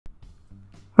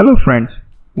Hello friends,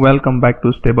 welcome back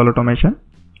to Stable Automation.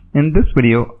 In this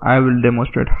video, I will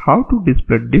demonstrate how to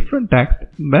display different tags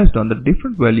based on the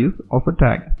different values of a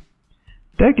tag.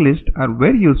 Tag lists are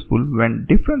very useful when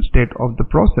different state of the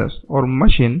process or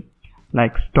machine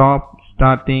like stop,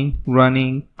 starting,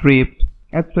 running, trip,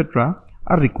 etc.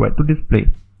 are required to display.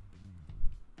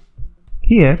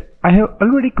 Here, I have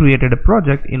already created a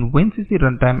project in WinCC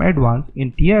Runtime Advanced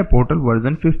in TI Portal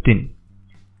version 15.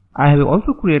 I have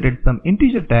also created some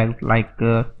integer tags like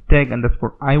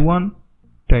tag_i1,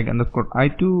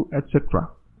 tag_i2, etc.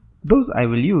 Those I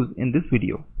will use in this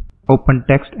video. Open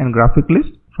text and graphic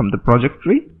list from the project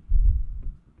tree.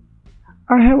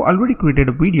 I have already created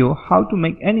a video how to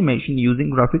make animation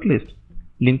using graphic list.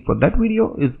 Link for that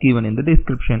video is given in the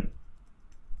description.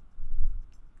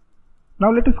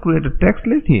 Now let us create a text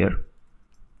list here.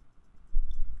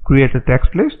 Create a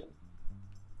text list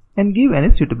and give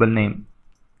any suitable name.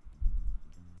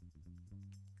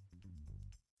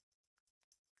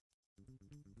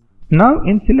 Now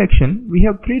in selection we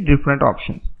have three different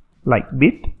options like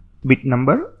bit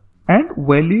number and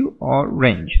value or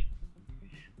range.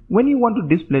 When you want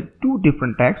to display two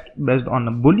different tags based on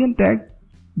a boolean tag,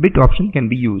 bit option can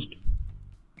be used.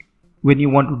 When you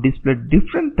want to display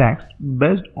different tags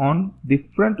based on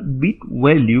different bit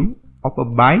value of a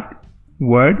byte,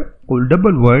 word or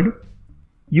double word,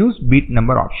 use bit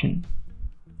number option.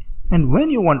 And when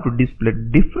you want to display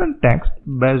different text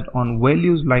based on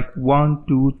values like 1,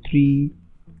 2, 3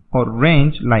 or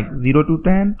range like 0 to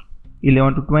 10,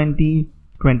 11 to 20,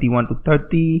 21 to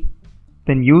 30,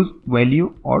 then use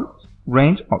value or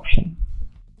range option.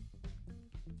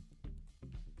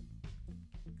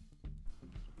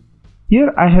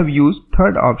 Here I have used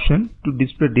third option to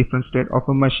display different state of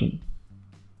a machine.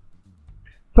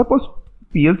 Suppose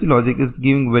PLC logic is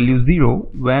giving value 0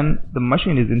 when the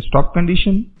machine is in stop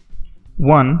condition,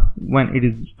 1 when it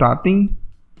is starting,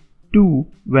 2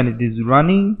 when it is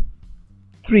running,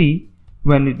 3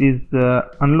 when it is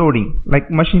unloading like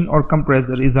machine or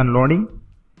compressor is unloading,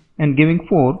 and giving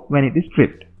 4 when it is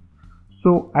tripped.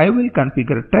 So I will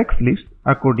configure a text list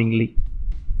accordingly.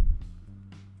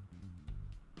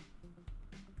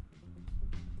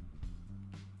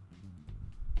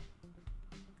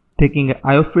 Taking an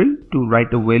IO field to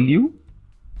write a value,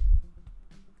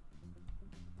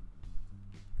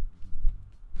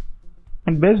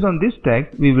 and based on this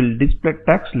tag we will display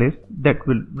text list that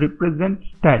will represent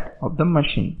state of the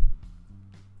machine.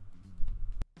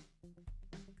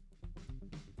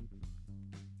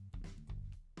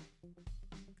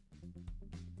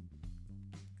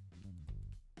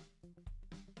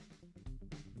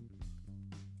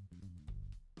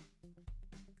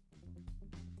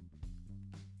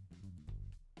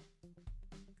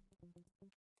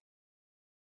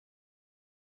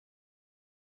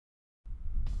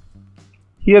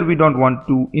 Here we don't want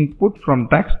to input from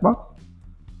text box,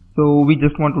 so we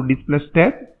just want to display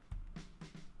state.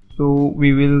 So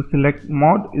we will select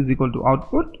mod is equal to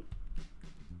output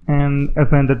and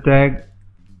assign the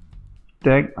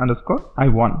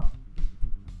tag_i1.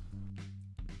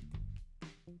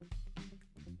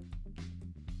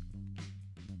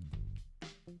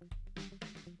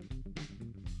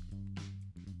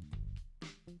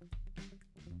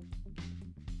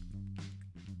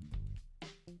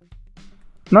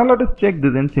 Now let us check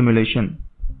this in simulation.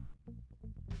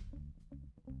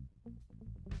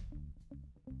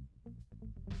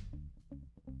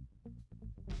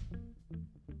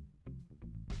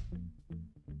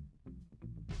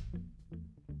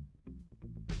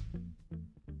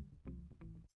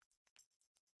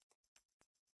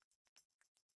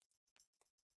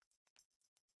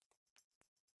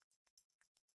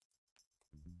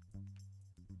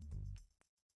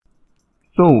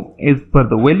 So, as per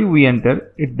the value we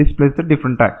enter, it displays the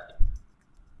different text.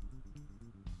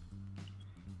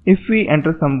 If we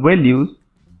enter some values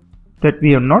that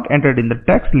we have not entered in the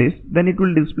text list, then it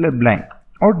will display blank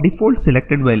or default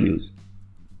selected values.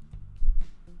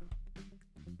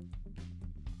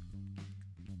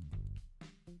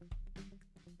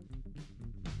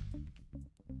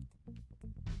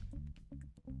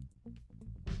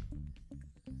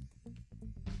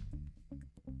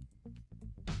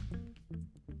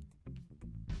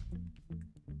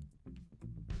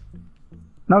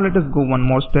 Now let us go one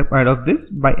more step ahead of this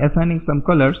by assigning some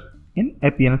colors in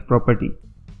appearance property.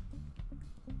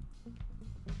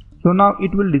 So now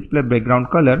it will display background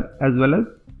color as well as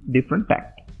different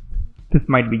text. This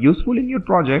might be useful in your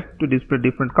project to display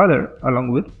different color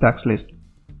along with text list.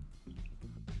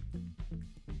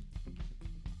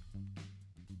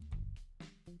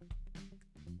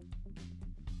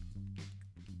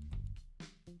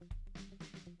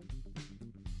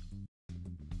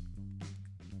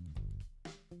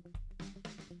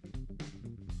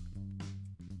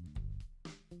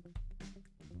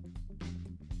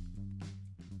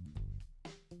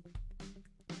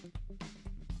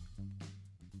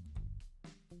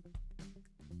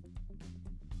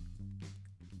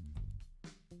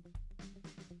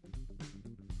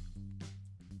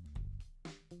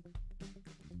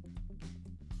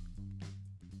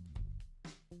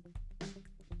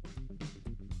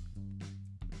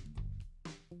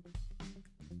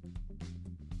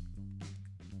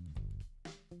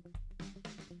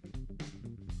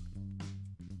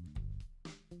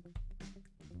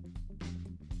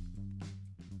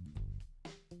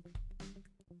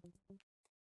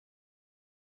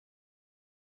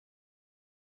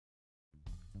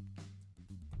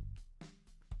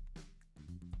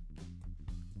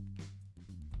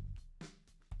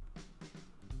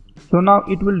 So now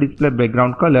it will display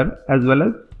background color as well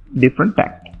as different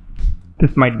text.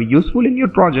 This might be useful in your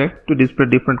project to display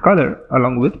different color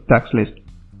along with text list.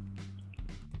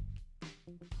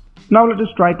 Now let us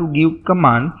try to give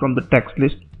command from the text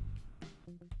list.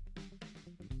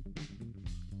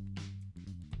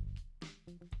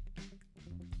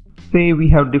 Say we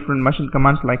have different machine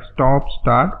commands like stop,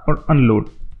 start or unload.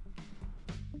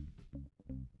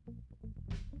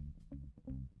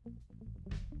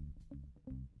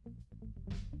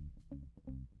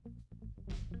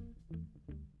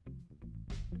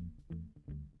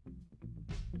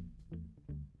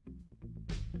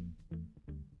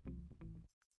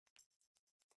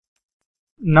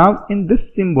 Now in this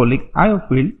symbolic IO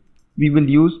field, we will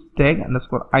use tag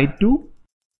underscore I2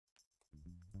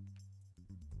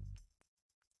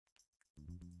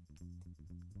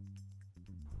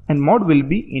 and mode will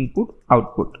be input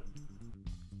output.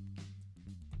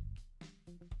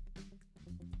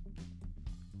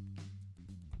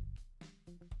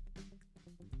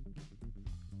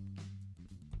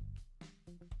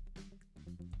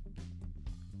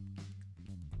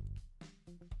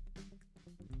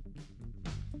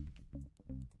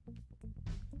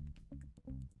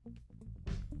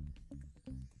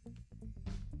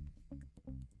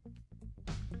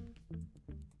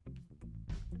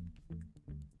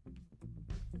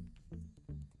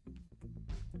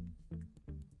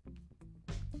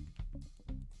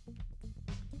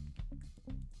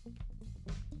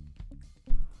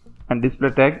 And display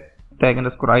tag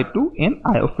underscore I2 in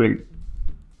IO field.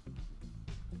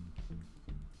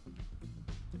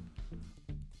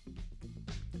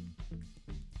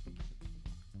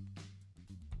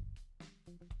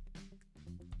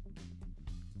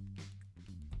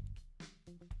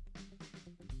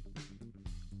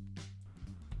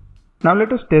 Now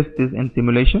let us test this in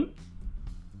simulation.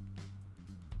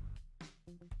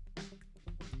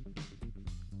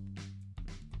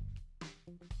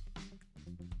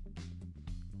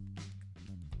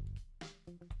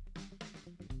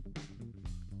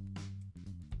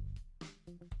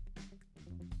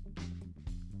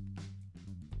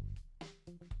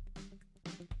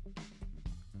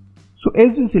 So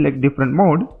as we select different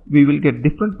mode, we will get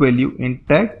different value in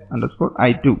tag underscore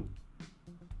I2.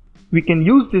 We can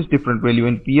use this different value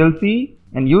in PLC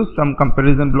and use some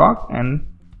comparison block and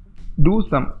do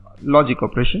some logic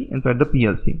operation inside the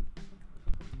PLC.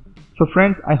 So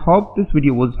friends, I hope this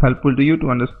video was helpful to you to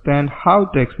understand how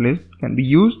text list can be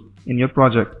used in your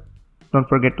project. Don't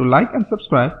forget to like and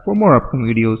subscribe for more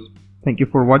upcoming videos. Thank you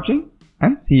for watching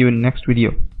and see you in next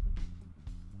video.